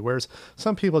around you, whereas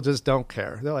some people just don't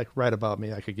care. They're like, write about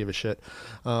me, I could give a shit.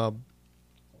 And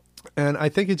I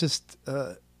think it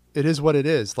is what it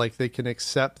is. Like, they can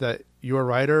accept that you're a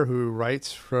writer who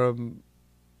writes from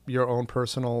your own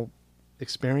personal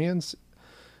experience,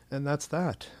 and that's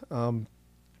that. But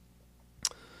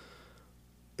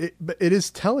it is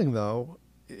telling, though,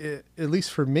 at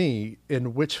least for me,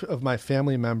 in which of my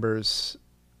family members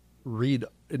read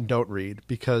and don't read,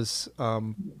 because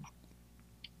the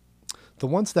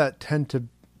ones that tend to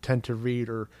read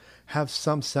or have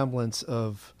some semblance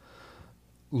of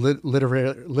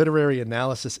literary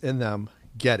analysis in them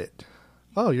get it.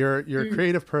 Oh, you're a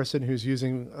creative person who's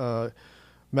using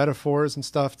metaphors and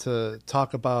stuff to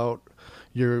talk about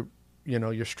your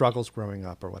struggles growing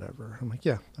up or whatever. I'm like,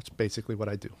 yeah, that's basically what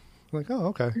I do. I'm like, oh,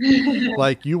 okay.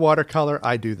 Like, you watercolor,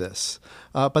 I do this.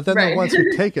 But then the ones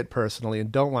who take it personally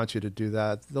and don't want you to do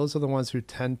that, those are the ones who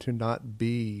tend to not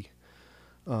be,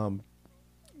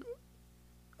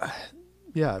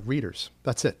 readers.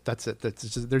 That's it.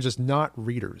 They're just not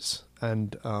readers.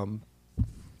 And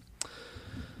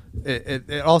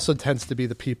it also tends to be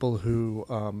the people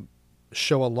who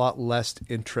show a lot less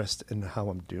interest in how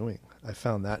I'm doing. I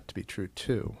found that to be true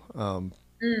too.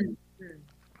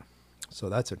 So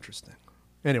that's interesting.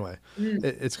 Anyway,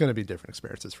 it's going to be different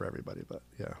experiences for everybody, but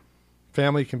yeah,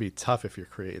 family can be tough if you're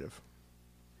creative.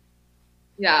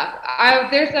 Yeah,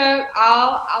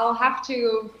 I'll have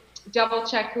to double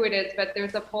check who it is, but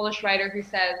there's a Polish writer who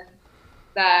says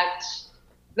that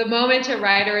the moment a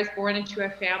writer is born into a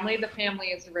family, the family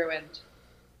is ruined.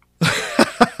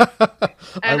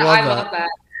 And I love that.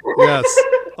 Yes.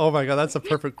 Oh my God, that's a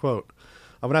perfect quote.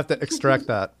 I'm gonna have to extract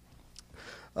that.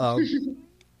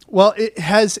 Well,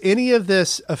 has any of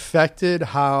this affected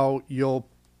how you'll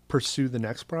pursue the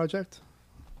next project?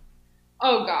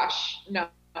 Oh gosh, no.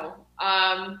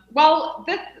 Well,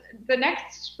 the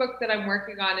next book that I'm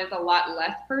working on is a lot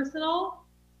less personal,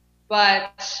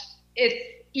 but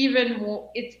it's even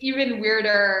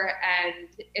weirder, and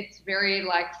it's very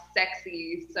like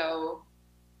sexy. So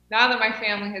now that my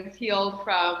family has healed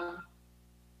from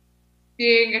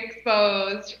being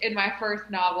exposed in my first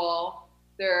novel,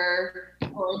 they're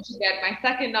going to get my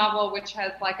second novel, which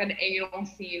has like an anal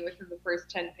scene within the first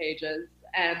 10 pages,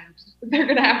 and they're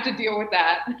going to have to deal with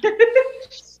that.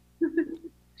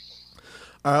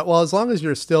 Well, as long as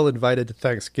you're still invited to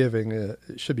Thanksgiving,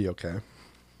 it should be okay.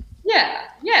 Yeah.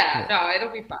 No,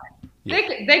 it'll be fine.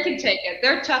 Yeah. They can take it.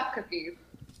 They're tough cookies.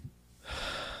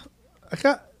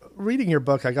 Reading your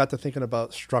book, I got to thinking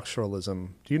about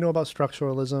structuralism. Do you know about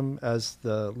structuralism as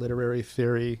the literary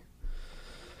theory?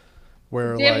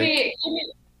 Where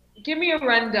give me a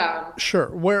rundown. Sure.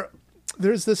 Where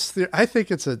there's this theory, I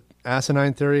think it's an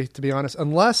asinine theory, to be honest.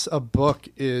 Unless the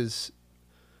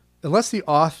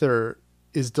author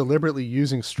is deliberately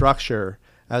using structure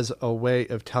as a way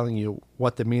of telling you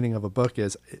what the meaning of a book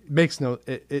is,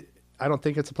 I don't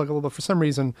think it's applicable. But for some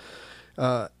reason,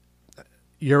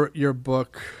 your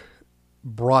book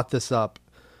brought this up.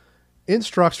 In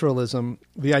structuralism,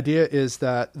 the idea is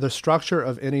that the structure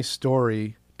of any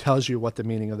story tells you what the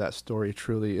meaning of that story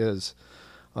truly is.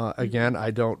 Again, I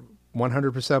don't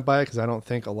 100% buy it, because I don't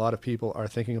think a lot of people are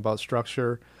thinking about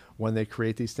structure when they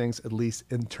create these things, at least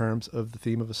in terms of the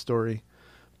theme of a story.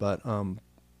 But I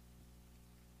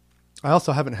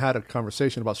also haven't had a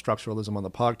conversation about structuralism on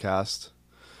the podcast.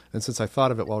 And since I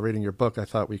thought of it while reading your book, I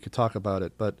thought we could talk about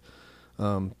it. But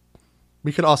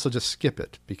we could also just skip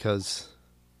it, because,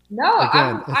 no,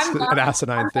 again, it's an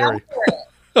asinine theory.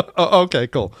 Oh, okay,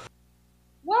 cool.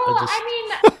 Well, I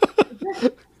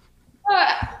just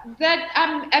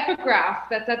that epigraph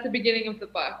that's at the beginning of the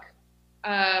book.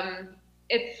 Um,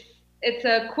 it's it's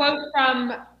a quote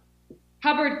from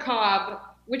Hubbard Cobb,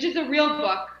 which is a real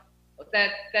book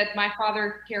that my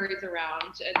father carries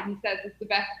around, and he says it's the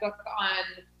best book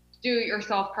on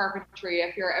do-it-yourself carpentry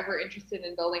if you're ever interested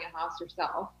in building a house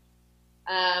yourself.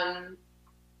 Um,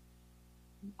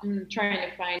 I'm trying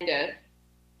to find it.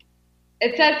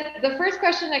 It says the first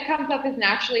question that comes up is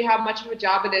naturally how much of a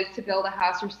job it is to build a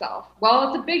house yourself. Well,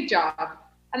 it's a big job.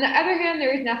 On the other hand,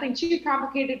 there is nothing too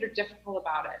complicated or difficult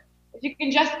about it. If you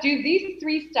can just do these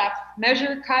 3 steps,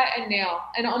 measure, cut, and nail,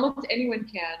 and almost anyone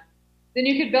can, then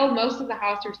you could build most of the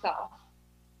house yourself.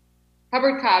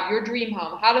 Hubbard Cobb, Your Dream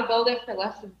Home, How to Build It for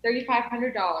Less than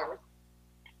 $3,500.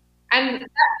 And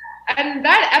and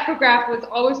that epigraph was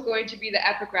always going to be the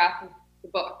epigraph of the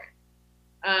book.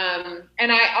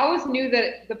 And I always knew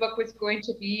that the book was going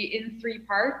to be in 3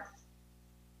 parts.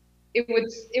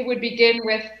 It would begin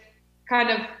with kind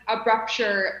of a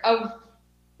rupture of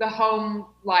the home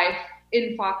life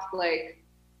in Fox Lake,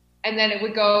 and then it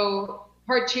would go.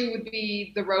 Part 2 would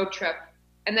be the road trip,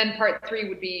 and then part 3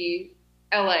 would be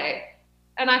LA.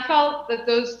 And I felt that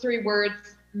those 3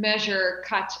 words, measure,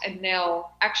 cut, and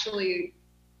nail, actually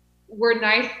were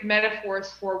nice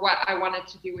metaphors for what I wanted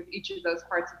to do with each of those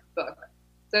parts of the book.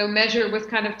 So measure was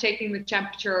kind of taking the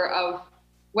temperature of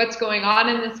what's going on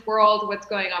in this world, what's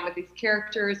going on with these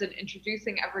characters, and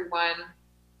introducing everyone.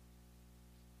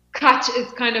 Cut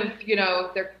is kind of,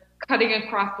 they're cutting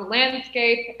across the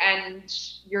landscape, and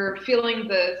you're feeling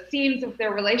the seams of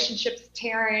their relationships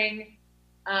tearing.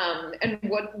 And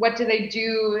what do they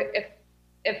do if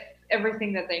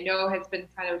everything that they know has been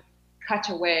kind of cut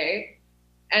away?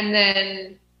 And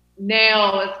then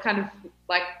nail is kind of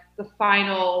like the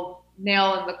final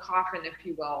nail in the coffin, if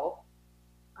you will.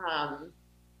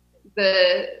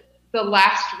 The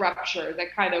last rupture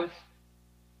that kind of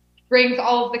brings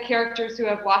all of the characters who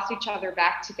have lost each other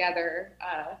back together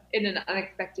in an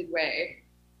unexpected way.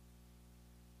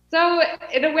 So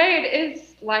in a way, it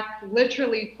is like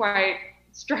literally quite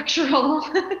structural.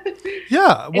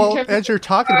 Yeah, well, as you're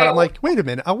talking about it, I'm like, wait a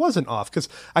minute, I wasn't off, because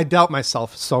I doubt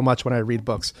myself so much when I read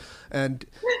books. And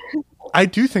I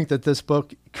do think that this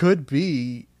book could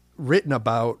be written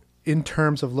about in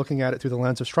terms of looking at it through the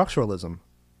lens of structuralism,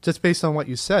 just based on what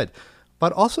you said.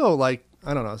 But also, like,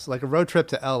 I don't know, it's like a road trip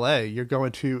to LA. You're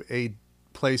going to a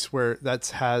place where that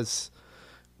has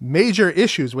major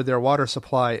issues with their water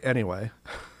supply anyway.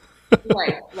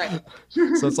 Right.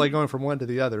 So it's like going from one to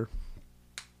the other.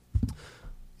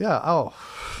 Yeah. Oh,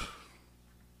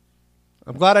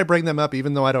 I'm glad I bring them up,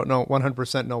 even though I don't know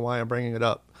 100% know why I'm bringing it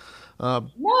up. No,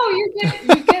 you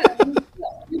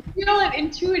feel it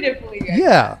intuitively.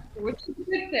 Yeah. Which is a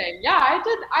good thing. Yeah,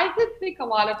 I did think a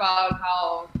lot about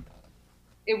how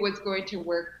it was going to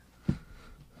work.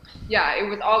 Yeah, it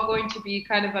was all going to be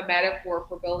kind of a metaphor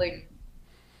for building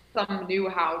some new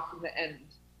house in the end.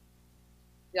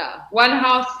 Yeah, one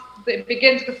house, it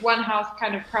begins with one house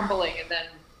kind of crumbling and then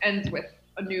ends with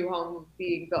a new home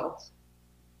being built.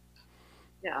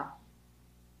 Yeah.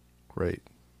 Great.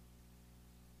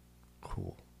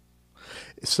 Cool.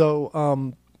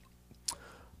 So,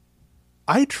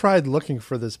 I tried looking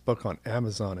for this book on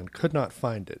Amazon and could not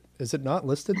find it. Is it not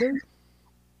listed there?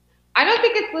 I don't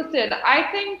think it's listed. I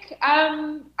think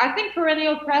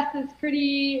Perennial Press is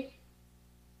pretty,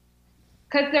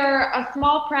 because they're a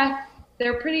small press.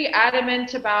 They're pretty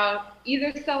adamant about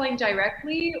either selling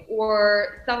directly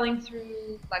or selling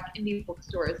through like indie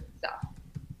bookstores and stuff.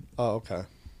 Oh, okay.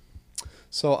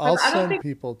 So I'll send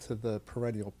people to the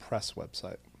Perennial Press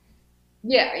website.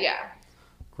 Yeah.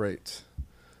 Great.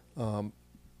 And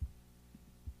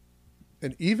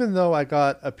even though I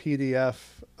got a PDF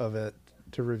of it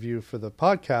to review for the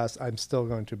podcast, I'm still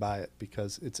going to buy it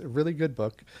because it's a really good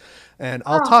book. And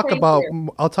I'll talk about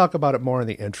it more in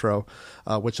the intro,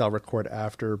 which I'll record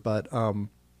after. But I'm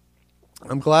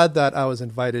glad that I was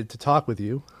invited to talk with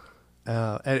you.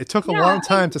 And it took a long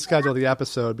time to schedule the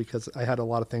episode because I had a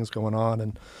lot of things going on.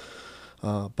 And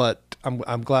but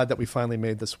I'm glad that we finally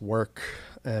made this work.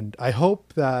 And I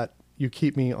hope that you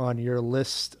keep me on your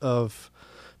list of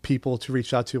people to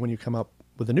reach out to when you come up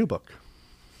with a new book.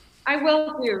 I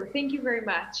will do. Thank you very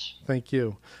much. Thank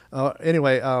you.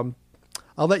 Anyway, I'll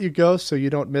let you go so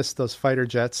you don't miss those fighter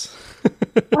jets.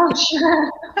 Oh,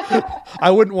 sure.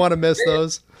 I wouldn't want to miss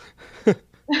those.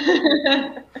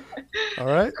 All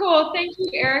right. Cool. Thank you,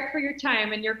 Eric, for your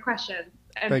time and your questions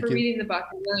and Thank for you. reading the book.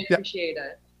 I really appreciate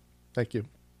it. Thank you.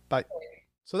 Bye.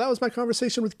 So that was my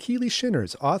conversation with Keely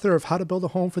Shinners, author of How to Build a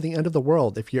Home for the End of the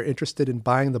World. If you're interested in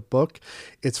buying the book,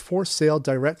 it's for sale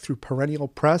direct through Perennial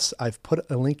Press. I've put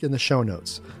a link in the show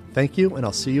notes. Thank you, and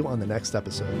I'll see you on the next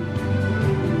episode.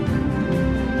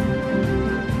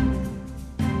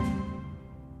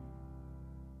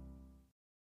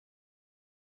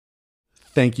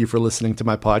 Thank you for listening to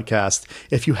my podcast.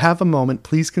 If you have a moment,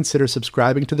 please consider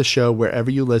subscribing to the show wherever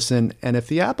you listen. And if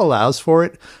the app allows for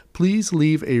it, please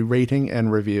leave a rating and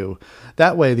review.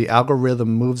 That way, the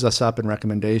algorithm moves us up in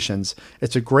recommendations.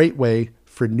 It's a great way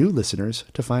for new listeners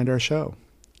to find our show.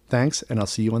 Thanks, and I'll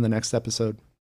see you on the next episode.